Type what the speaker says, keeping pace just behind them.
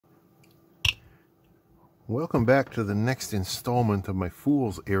Welcome back to the next installment of my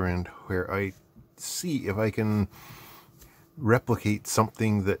fool's errand, where I see if I can replicate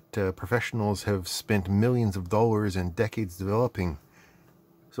something that professionals have spent millions of dollars and decades developing.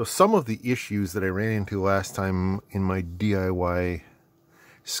 So some of the issues that I ran into last time in my DIY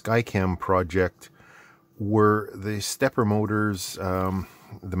skycam project were the stepper motors. The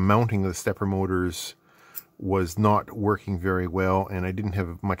mounting of the stepper motors was not working very well, and I didn't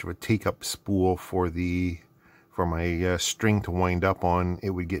have much of a take-up spool for my string to wind up on.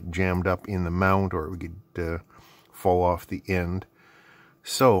 It would get jammed up in the mount, or it would get fall off the end.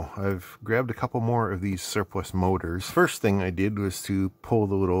 So I've grabbed a couple more of these surplus motors. First thing I did was to pull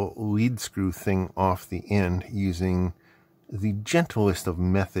the little lead screw thing off the end using the gentlest of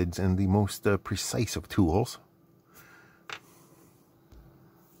methods and the most precise of tools,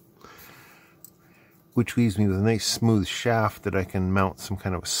 which leaves me with a nice smooth shaft that I can mount some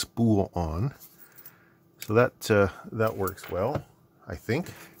kind of a spool on. So that works well, I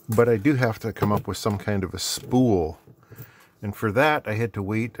think. But I do have to come up with some kind of a spool, and for that I had to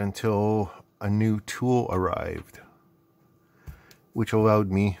wait until a new tool arrived, which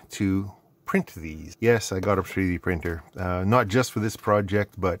allowed me to print these. Yes, I got a 3D printer, not just for this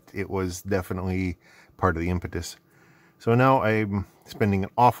project, but it was definitely part of the impetus. So now I'm spending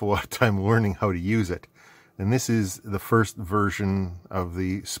an awful lot of time learning how to use it. And this is the first version of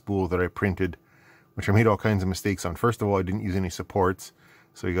the spool that I printed, which I made all kinds of mistakes on. First of all, I didn't use any supports,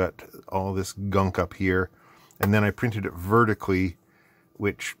 so you got all this gunk up here. And then I printed it vertically,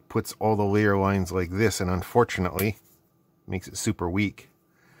 which puts all the layer lines like this, and unfortunately makes it super weak.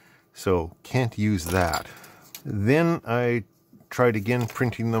 So can't use that. Then I tried again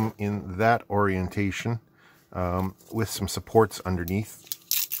printing them in that orientation, with some supports underneath.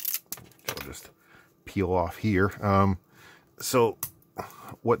 I'll just peel off here. So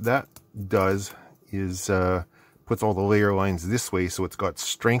what that does is puts all the layer lines this way, so it's got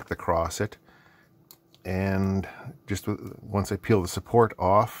strength across it. And just once I peel the support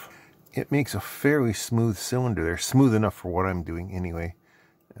off, it makes a fairly smooth cylinder there. Smooth enough for what I'm doing anyway.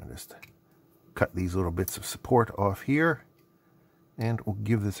 And just cut these little bits of support off here, and we'll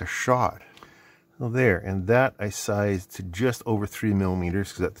give this a shot. So there, and that I sized to just over 3 millimeters,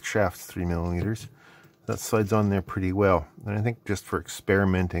 because that shaft's 3 millimeters. That slides on there pretty well. And I think just for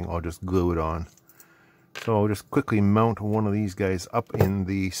experimenting, I'll just glue it on. So I'll just quickly mount one of these guys up in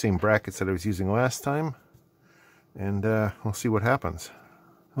the same brackets that I was using last time, and we'll see what happens.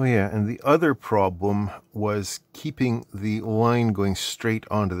 Oh yeah, and the other problem was keeping the line going straight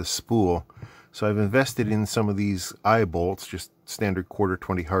onto the spool. So I've invested in some of these eye bolts, just standard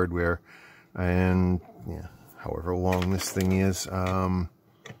 1/4-20 hardware, and yeah, however long this thing is,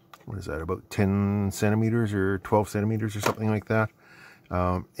 what is that, about 10 centimeters or 12 centimeters or something like that.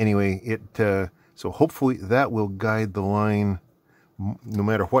 Anyway, so hopefully that will guide the line no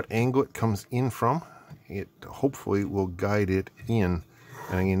matter what angle it comes in from. It hopefully will guide it in.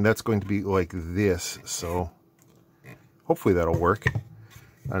 And again, that's going to be like this, so hopefully that'll work.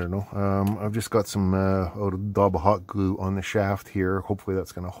 I don't know. I've just got some dab of hot glue on the shaft here. Hopefully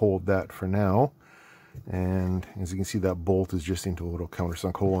that's going to hold that for now. And as you can see, that bolt is just into a little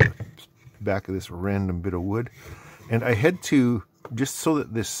countersunk hole on the back of this random bit of wood. And I had to, just so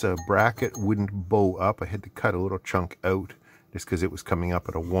that this bracket wouldn't bow up, I had to cut a little chunk out just because it was coming up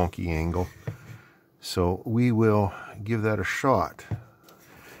at a wonky angle. So we will give that a shot.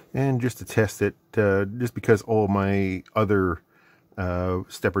 And just to test it, just because all my other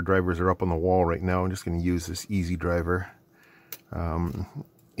stepper drivers are up on the wall right now, I'm just going to use this easy driver.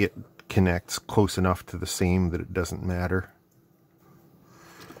 It connects close enough to the same that it doesn't matter.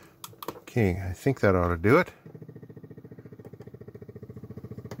 Okay, I think that ought to do it.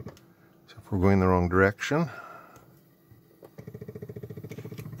 So if we're going the wrong direction.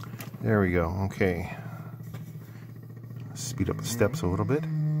 There we go, okay. Speed up the steps a little bit.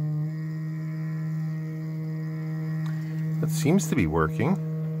 That seems to be working.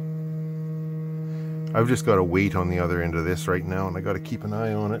 I've just got to wait on the other end of this right now, and I got to keep an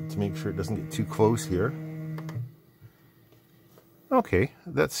eye on it to make sure it doesn't get too close here. Okay,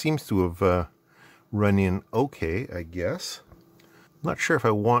 that seems to have run in okay, I guess. I'm not sure if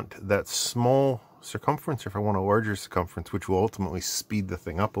I want that small circumference or if I want a larger circumference, which will ultimately speed the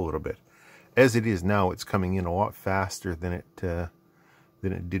thing up a little bit. As it is now, it's coming in a lot faster than it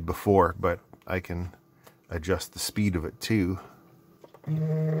did before, but I can adjust the speed of it too.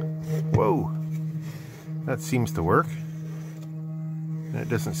 Whoa, that seems to work. And it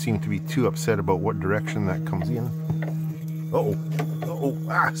doesn't seem to be too upset about what direction that comes in.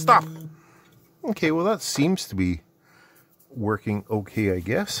 Stop! Okay, well that seems to be working okay, I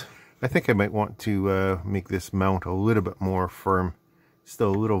guess. I think I might want to make this mount a little bit more firm.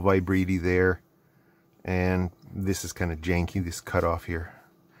 Still a little vibraty there. And this is kind of janky, this cutoff here.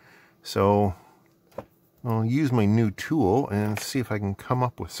 So I'll use my new tool and see if I can come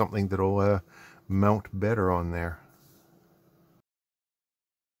up with something that'll mount better on there.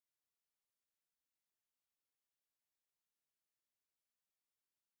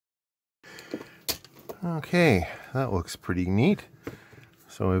 Okay, that looks pretty neat.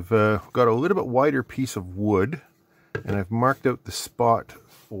 So I've got a little bit wider piece of wood, and I've marked out the spot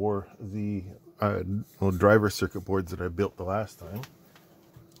for the little driver circuit boards that I built the last time.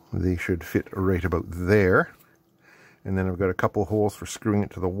 They should fit right about there. And then I've got a couple holes for screwing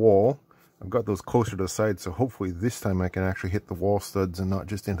it to the wall. I've got those closer to the side, so hopefully this time I can actually hit the wall studs and not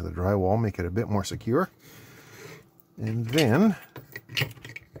just into the drywall, make it a bit more secure. And then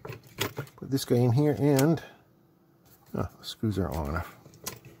put this guy in here and... oh, the screws aren't long enough.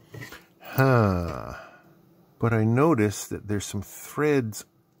 But I noticed that there's some threads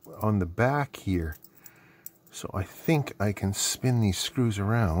on the back here. So I think I can spin these screws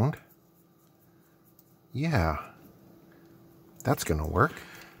around. Yeah. That's going to work.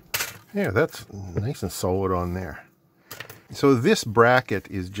 Yeah, that's nice and solid on there. So this bracket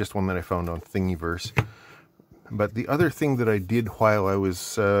is just one that I found on Thingiverse. But the other thing that I did while I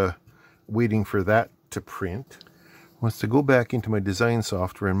was waiting for that to print was to go back into my design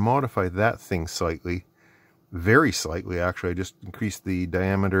software and modify that thing slightly. Very slightly, actually. I just increased the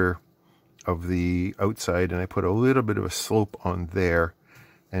diameter of the outside and I put a little bit of a slope on there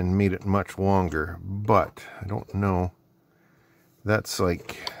and made it much longer. But I don't know. That's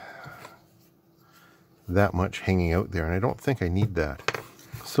like that much hanging out there, and I don't think I need that.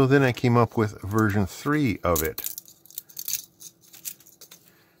 So then I came up with version 3 of it.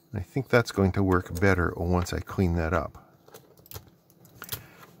 I think that's going to work better once I clean that up.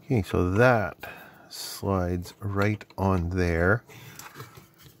 Okay, so that slides right on there.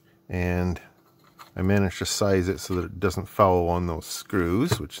 And I managed to size it so that it doesn't foul on those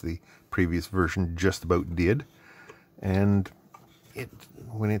screws, which the previous version just about did. And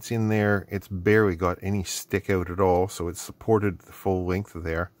when it's in there, it's barely got any stick out at all, so it's supported the full length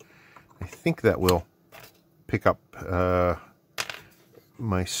there. I think that will pick up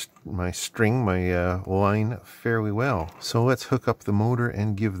my string, my line fairly well. So let's hook up the motor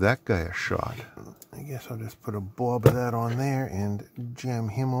and give that guy a shot. I guess I'll just put a blob of that on there and jam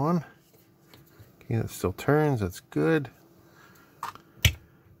him on. Okay, that still turns, that's good.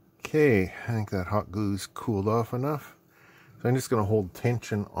 Okay, I think that hot glue's cooled off enough. So I'm just going to hold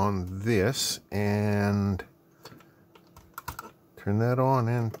tension on this and turn that on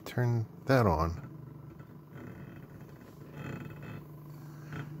and turn that on.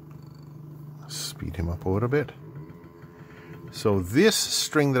 Speed him up a little bit. So this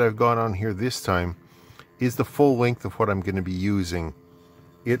string that I've got on here this time is the full length of what I'm going to be using.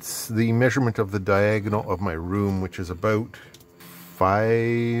 It's the measurement of the diagonal of my room, which is about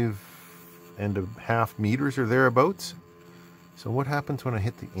 5.5 meters or thereabouts. So what happens when I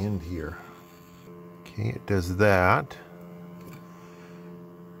hit the end here? Okay, it does that.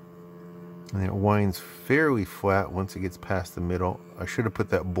 And it winds fairly flat once it gets past the middle. I should have put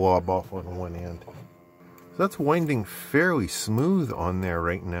that blob off on one end. So that's winding fairly smooth on there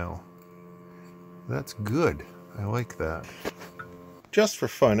right now. That's good. I like that. Just for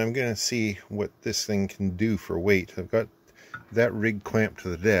fun, I'm going to see what this thing can do for weight. I've got that rig clamped to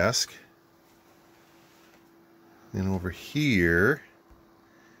the desk. And over here,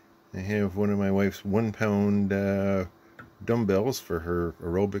 I have one of my wife's 1 pound dumbbells for her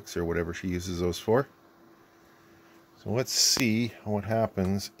aerobics or whatever she uses those for. So let's see what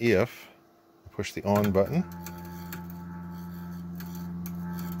happens if I push the on button.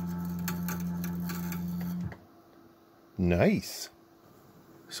 Nice.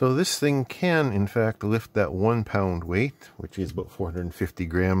 So this thing can, in fact, lift that 1 pound weight, which is about 450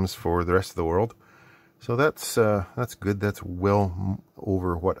 grams for the rest of the world. So that's good. That's well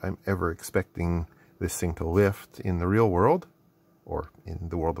over what I'm ever expecting this thing to lift in the real world, or in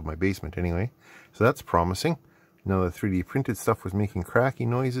the world of my basement anyway. So that's promising. Now the 3D printed stuff was making cracky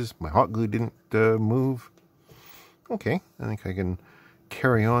noises. My hot glue didn't move. Okay, I think I can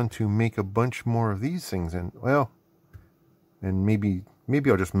carry on to make a bunch more of these things, and well, and maybe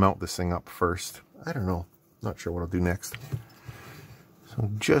I'll just mount this thing up first. I don't know. Not sure what I'll do next.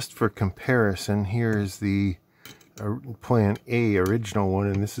 So just for comparison, here's the Plan A original one,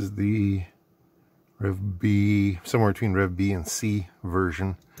 and this is the Rev B, somewhere between Rev B and C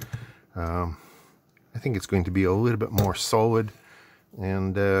version. I think it's going to be a little bit more solid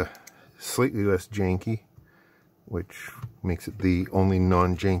and slightly less janky. which makes it the only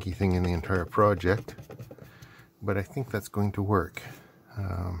non-janky thing in the entire project. But I think that's going to work.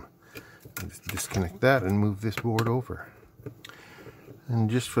 Just disconnect that and move this board over. And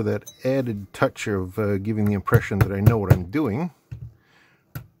just for that added touch of giving the impression that I know what I'm doing,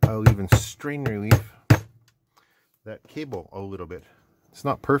 I'll even strain relief that cable a little bit. It's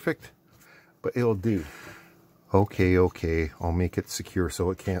not perfect, but it'll do. Okay, I'll make it secure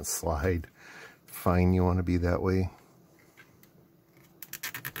so it can't slide. Fine, you want to be that way.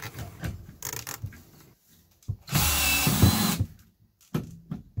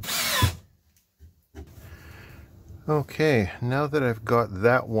 Okay, now that I've got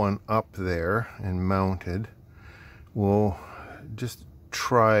that one up there and mounted, we'll just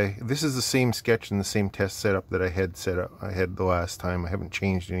try. This is the same sketch and the same test setup that I had set up. I had the last time. I haven't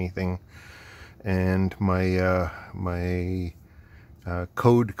changed anything, and my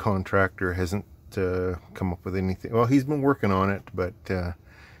code contractor hasn't come up with anything. Well, he's been working on it, but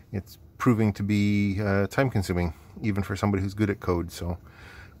it's proving to be time-consuming, even for somebody who's good at code. So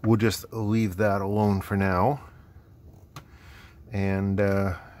we'll just leave that alone for now. And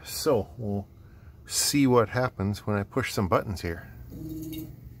so we'll see what happens when I push some buttons here.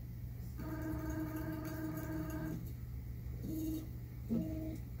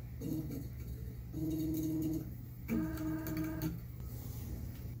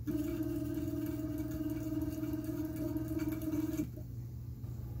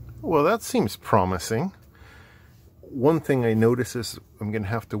 Well, that seems promising. One thing I notice is I'm going to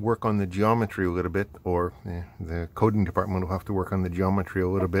have to work on the geometry a little bit, or the coding department will have to work on the geometry a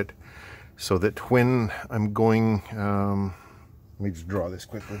little bit, so that when I'm going, let me just draw this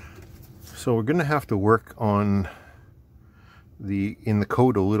quickly. So we're going to have to work on in the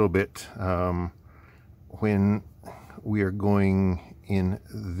code a little bit when we are going in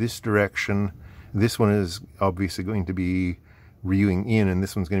this direction. This one is obviously going to be reviewing in, and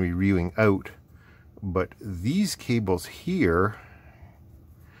this one's going to be reviewing out. But these cables here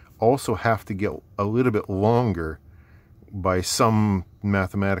also have to get a little bit longer by some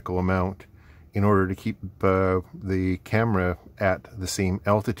mathematical amount in order to keep the camera at the same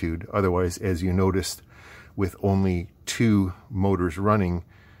altitude. Otherwise, as you noticed, with only 2 motors running,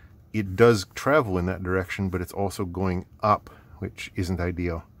 it does travel in that direction, but it's also going up, which isn't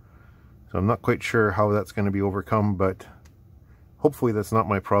ideal. So I'm not quite sure how that's going to be overcome, but hopefully that's not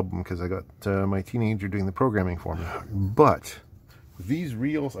my problem, because I got my teenager doing the programming for me. But these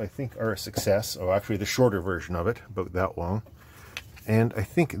reels, I think, are a success. Oh, actually the shorter version of it, about that long. And I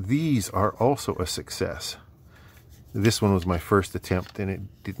think these are also a success. This one was my first attempt, and it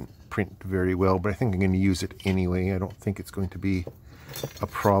didn't print very well, but I think I'm going to use it anyway. I don't think it's going to be a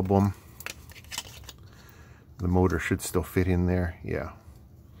problem. The motor should still fit in there. Yeah,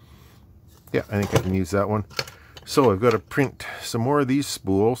 I think I can use that one. So I've got to print some more of these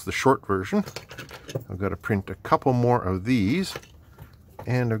spools, the short version. I've got to print a couple more of these,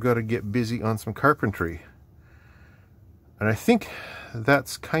 and I've got to get busy on some carpentry. And I think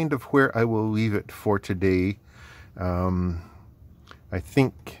that's kind of where I will leave it for today. I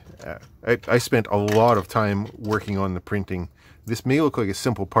think I spent a lot of time working on the printing. This may look like a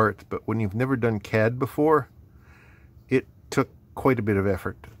simple part, but when you've never done CAD before, it took quite a bit of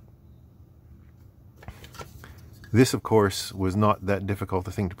effort. This, of course, was not that difficult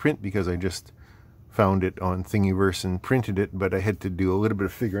a thing to print, because I just found it on Thingiverse and printed it, but I had to do a little bit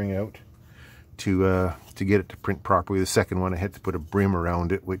of figuring out to get it to print properly. The second one, I had to put a brim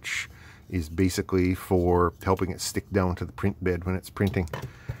around it, which is basically for helping it stick down to the print bed when it's printing.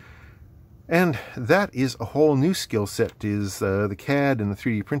 And that is a whole new skill set, is the CAD and the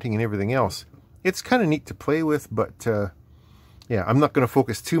 3D printing and everything else. It's kind of neat to play with, but yeah, I'm not going to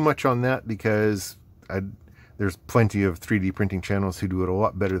focus too much on that, because there's plenty of 3D printing channels who do it a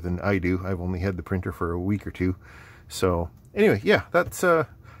lot better than I do. I've only had the printer for a week or two. So anyway, yeah, that's where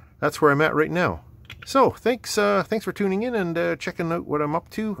I'm at right now. So thanks for tuning in and checking out what I'm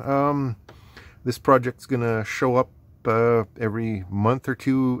up to. This project's gonna show up every month or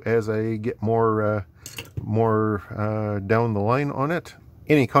two as I get more down the line on it.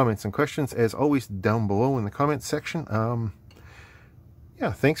 Any comments and questions, as always, down below in the comments section.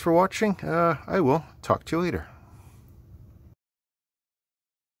 Yeah, thanks for watching. I will talk to you later.